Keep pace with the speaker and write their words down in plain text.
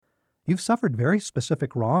You've suffered very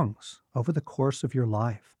specific wrongs over the course of your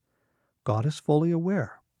life. God is fully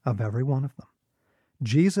aware of every one of them.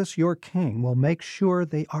 Jesus, your King, will make sure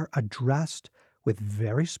they are addressed with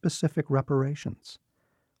very specific reparations.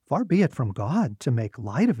 Far be it from God to make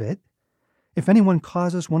light of it. If anyone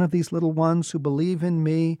causes one of these little ones who believe in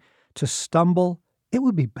me to stumble, it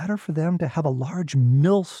would be better for them to have a large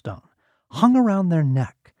millstone hung around their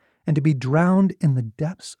neck and to be drowned in the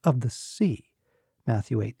depths of the sea.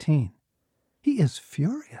 Matthew 18. He is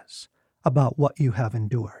furious about what you have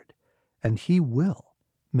endured, and he will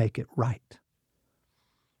make it right.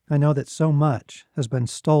 I know that so much has been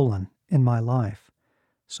stolen in my life,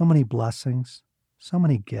 so many blessings, so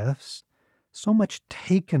many gifts, so much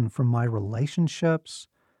taken from my relationships,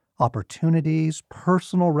 opportunities,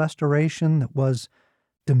 personal restoration that was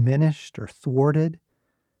diminished or thwarted.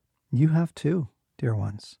 You have too, dear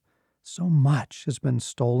ones. So much has been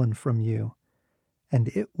stolen from you, and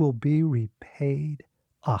it will be repaid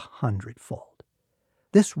 100-fold.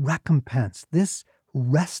 This recompense, this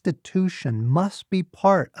restitution must be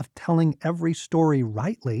part of telling every story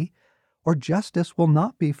rightly, or justice will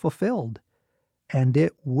not be fulfilled, and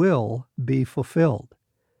it will be fulfilled.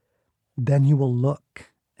 Then you will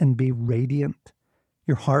look and be radiant.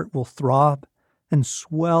 Your heart will throb and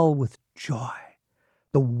swell with joy.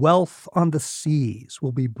 The wealth on the seas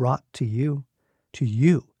will be brought to you. To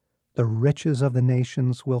you, the riches of the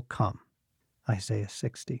nations will come. Isaiah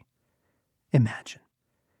 60. Imagine,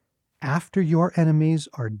 after your enemies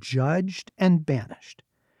are judged and banished,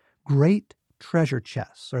 great treasure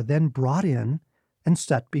chests are then brought in and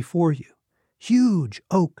set before you. Huge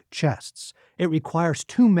oak chests. It requires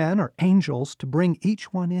 2 men or angels to bring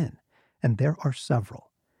each one in, and there are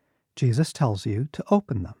several. Jesus tells you to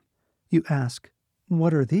open them. You ask,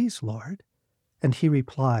 "What are these, Lord?" And he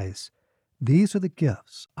replies, "These are the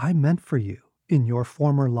gifts I meant for you in your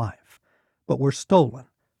former life, but were stolen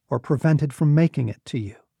or prevented from making it to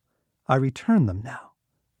you. I return them now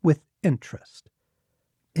with interest."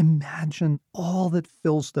 Imagine all that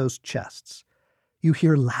fills those chests. You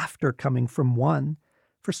hear laughter coming from one,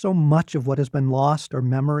 for so much of what has been lost are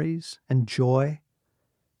memories and joy.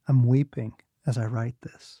 I'm weeping as I write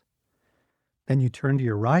this. Then you turn to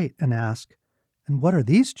your right and ask, "And what are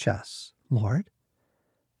these chests, Lord?"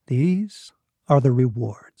 These are the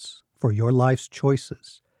rewards for your life's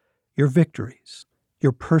choices, your victories,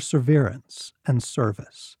 your perseverance and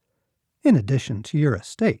service, in addition to your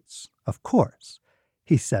estates, of course,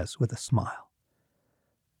 he says with a smile.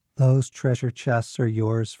 Those treasure chests are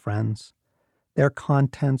yours, friends. Their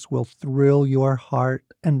contents will thrill your heart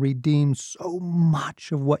and redeem so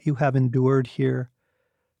much of what you have endured here.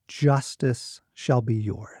 Justice shall be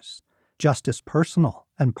yours, justice personal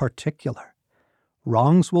and particular.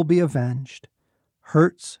 Wrongs will be avenged,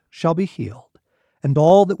 hurts shall be healed, and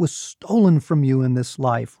all that was stolen from you in this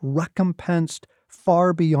life recompensed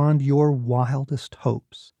far beyond your wildest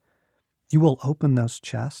hopes. You will open those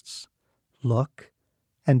chests, look,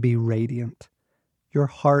 and be radiant. Your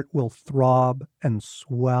heart will throb and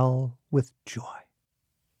swell with joy.